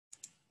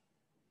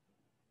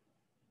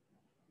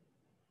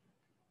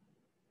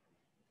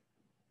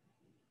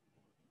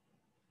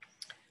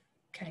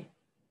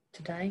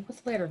Today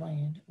with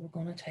Letterland, we're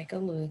going to take a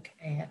look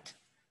at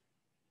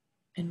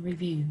and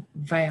review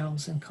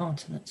vowels and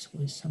consonants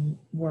with some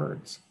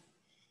words.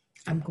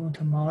 I'm going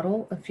to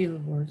model a few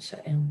words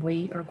and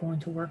we are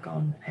going to work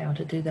on how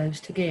to do those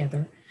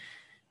together.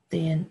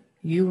 Then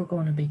you are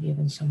going to be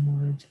given some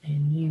words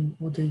and you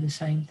will do the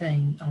same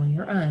thing on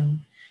your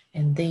own,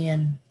 and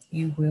then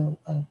you will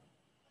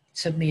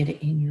submit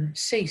it in your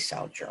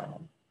Seesaw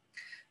journal.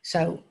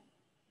 So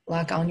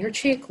like on your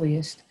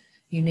checklist,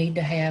 you need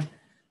to have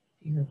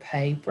your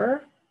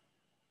paper.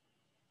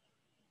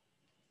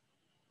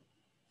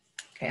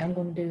 Okay, I'm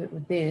going to do it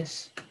with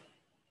this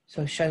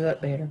so it'll show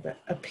up better, but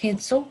a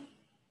pencil,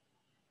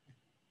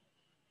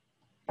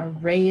 a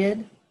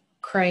red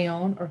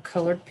crayon or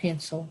colored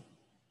pencil,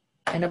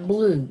 and a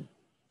blue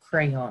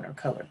crayon or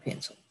colored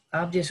pencil.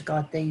 I've just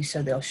got these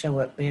so they'll show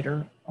up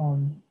better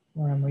on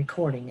where I'm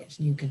recording it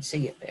so you can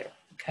see it better,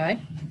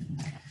 okay?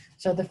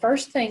 So the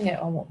first thing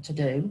that I want to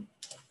do,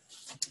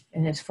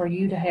 and it's for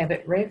you to have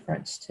it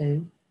referenced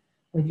to,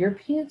 with your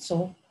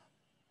pencil,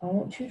 I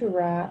want you to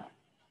write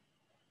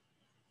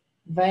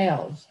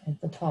vowels at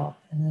the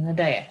top and then a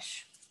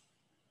dash.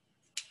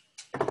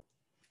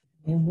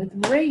 And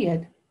with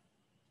red,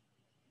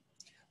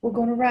 we're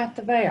going to write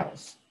the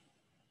vowels.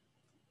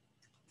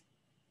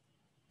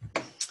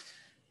 The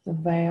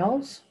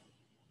vowels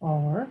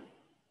are,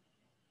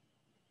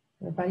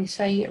 everybody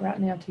say it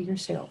right now to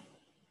yourself.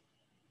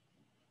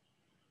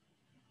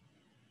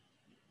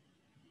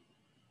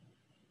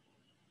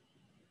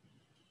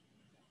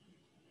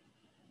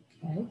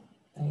 Okay,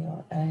 they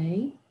are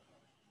A.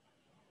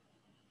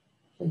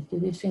 Please do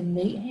this in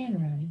neat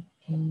handwriting.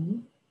 E,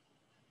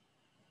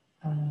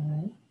 I,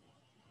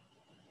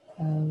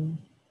 O,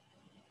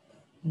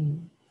 U.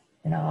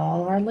 And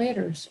all our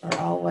letters are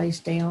always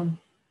down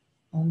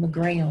on the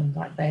ground,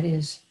 like that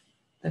is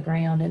the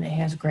ground, and it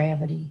has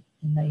gravity,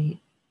 and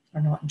they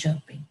are not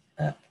jumping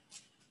up.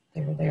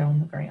 They're on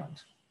the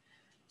ground.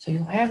 So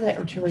you'll have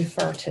that to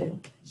refer to.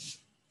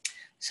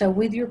 So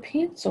with your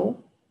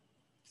pencil,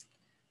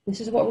 this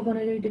is what we're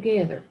going to do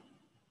together.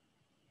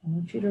 I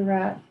want you to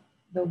write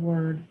the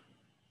word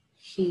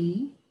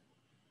he,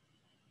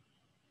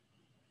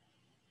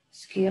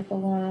 skip a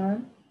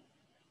line,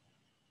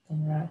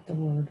 then write the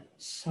word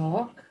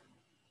sock,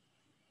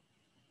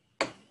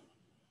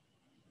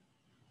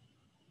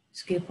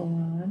 skip a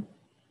line,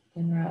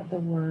 then write the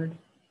word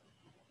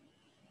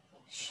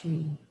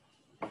she.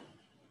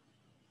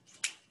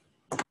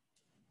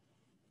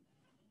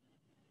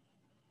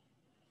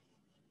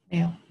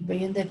 Now,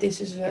 being that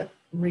this is a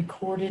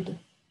recorded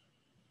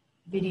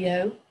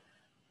video,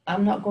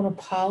 I'm not going to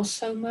pause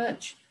so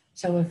much.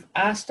 So if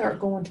I start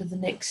going to the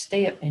next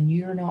step and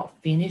you're not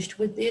finished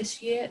with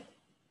this yet,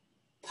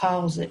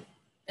 pause it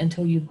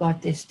until you've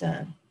got this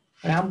done.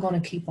 But I'm going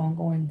to keep on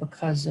going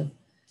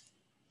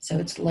so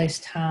it's less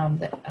time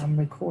that I'm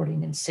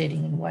recording and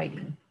sitting and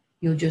waiting.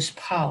 You'll just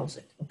pause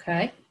it,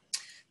 okay?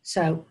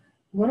 So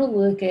I'm going to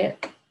look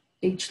at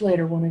each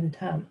letter one at a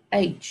time.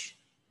 H,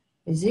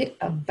 is it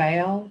a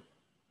vowel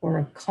or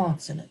a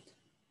consonant?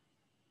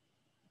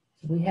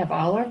 So we have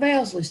all our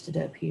vowels listed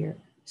up here.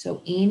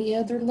 So any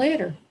other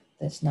letter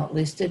that's not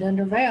listed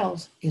under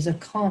vowels is a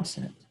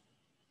consonant.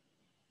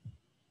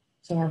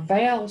 So our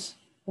vowels,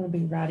 we're going to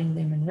be writing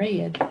them in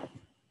red.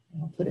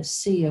 I'll put a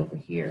C over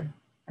here.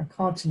 Our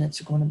consonants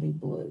are going to be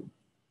blue.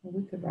 Well,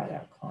 we could write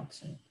our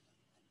consonant.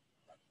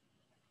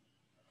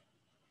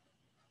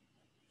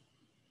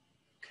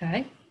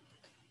 Okay.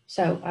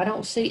 So I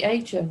don't see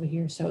H over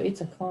here, so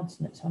it's a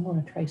consonant. So I'm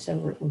going to trace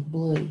over it with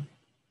blue.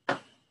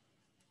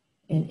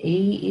 And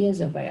E is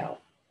a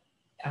vowel.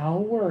 All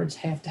words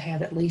have to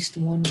have at least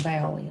one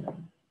vowel in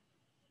them.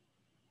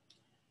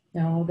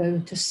 Now I'll go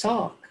to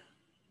sock.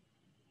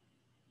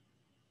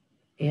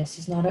 S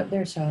is not up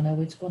there, so I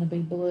know it's going to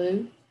be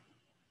blue.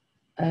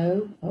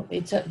 O, oh,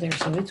 it's up there,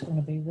 so it's going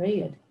to be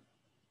red.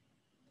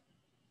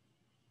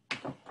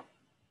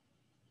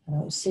 I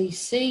don't see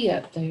C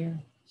up there,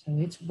 so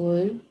it's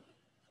blue.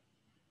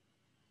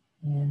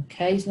 And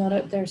K's not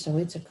up there, so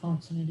it's a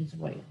consonant as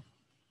well.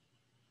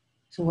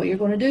 So what you're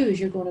going to do is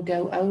you're going to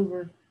go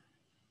over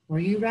where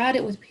you write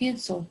it with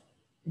pencil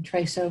and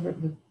trace over it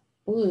with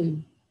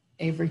blue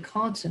every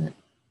consonant.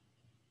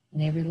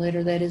 And every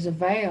letter that is a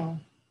vowel,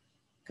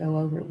 go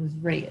over it with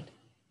red.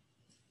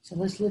 So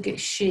let's look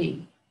at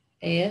she.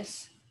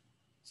 S,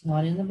 it's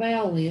not in the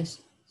vowel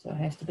list, so it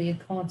has to be a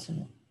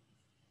consonant.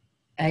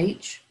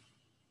 H,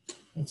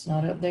 it's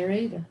not up there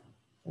either,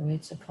 so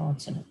it's a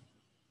consonant.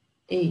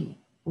 E,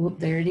 whoop,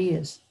 there it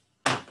is.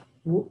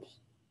 Whoops,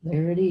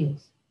 there it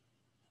is.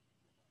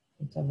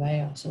 It's a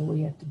vowel, so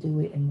we have to do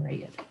it in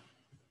red.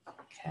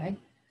 Okay,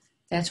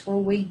 that's where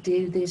we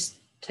do this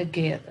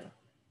together.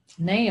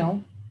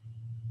 Now,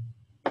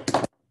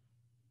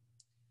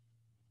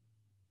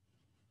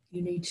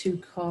 you need to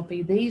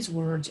copy these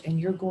words, and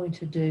you're going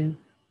to do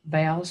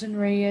vowels in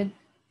red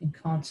and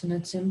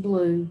consonants in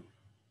blue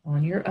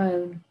on your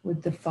own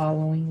with the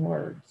following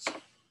words.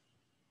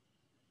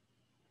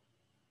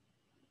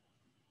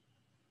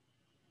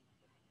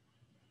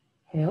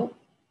 Help,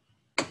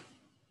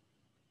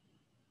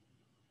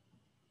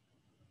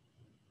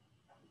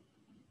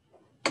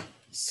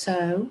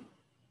 So,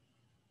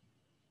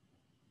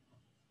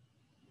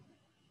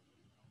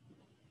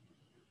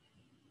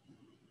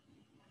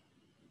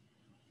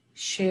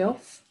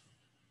 shelf,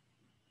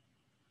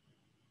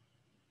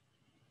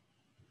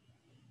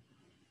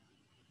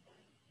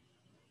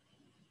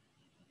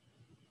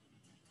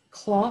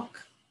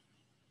 clock,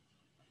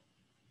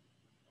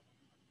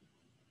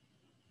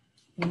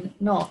 and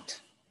not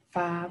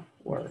 5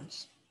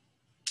 words.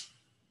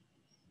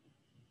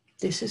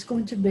 This is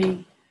going to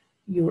be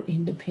your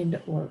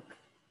independent work.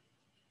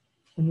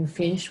 When you're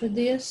finished with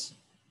this,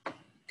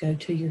 go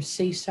to your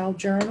Seesaw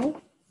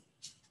journal,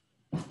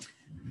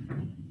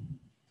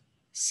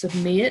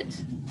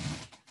 submit,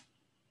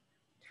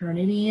 turn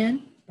it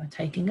in by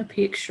taking a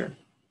picture.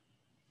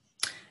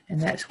 And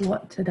that's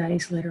what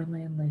today's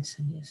Letterland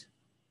lesson is.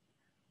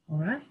 All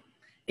right?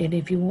 And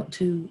if you want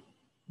to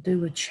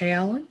do a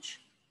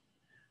challenge,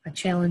 I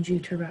challenge you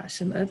to write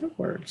some other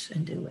words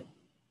and do it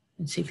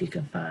and see if you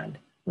can find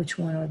which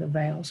one are the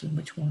vowels and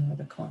which one are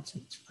the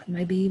consonants.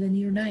 Maybe even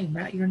your name.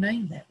 Write your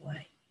name that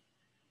way.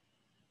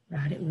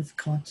 Write it with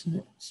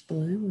consonants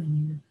blue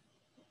and your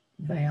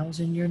vowels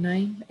in your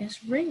name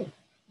as red.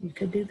 You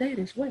could do that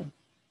as well.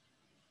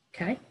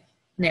 Okay?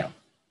 Now,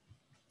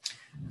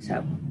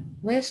 so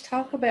let's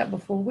talk about,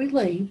 before we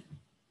leave,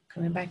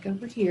 coming back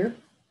over here,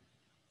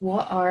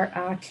 what our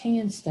I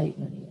can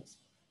statement is.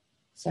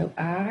 So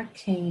I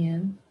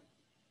can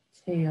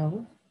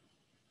tell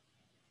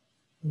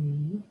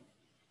the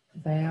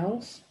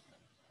vowels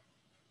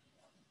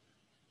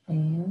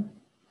and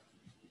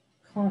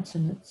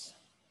consonants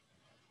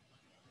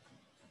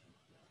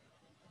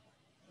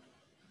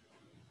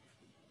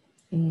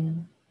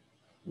in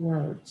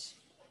words.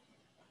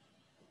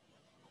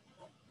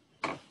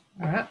 All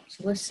right,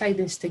 so let's say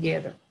this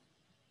together.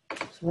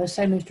 So let's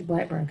say Mr.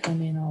 Blackburn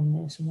come in on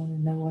this and wanted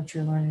to know what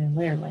you're learning in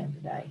Letterland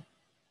today.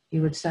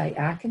 You would say,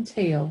 I can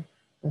tell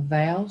the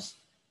vowels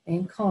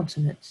and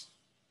consonants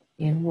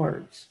in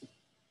words.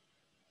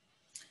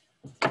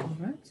 All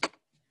right.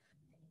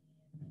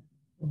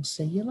 We'll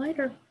see you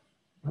later.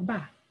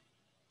 Bye-bye.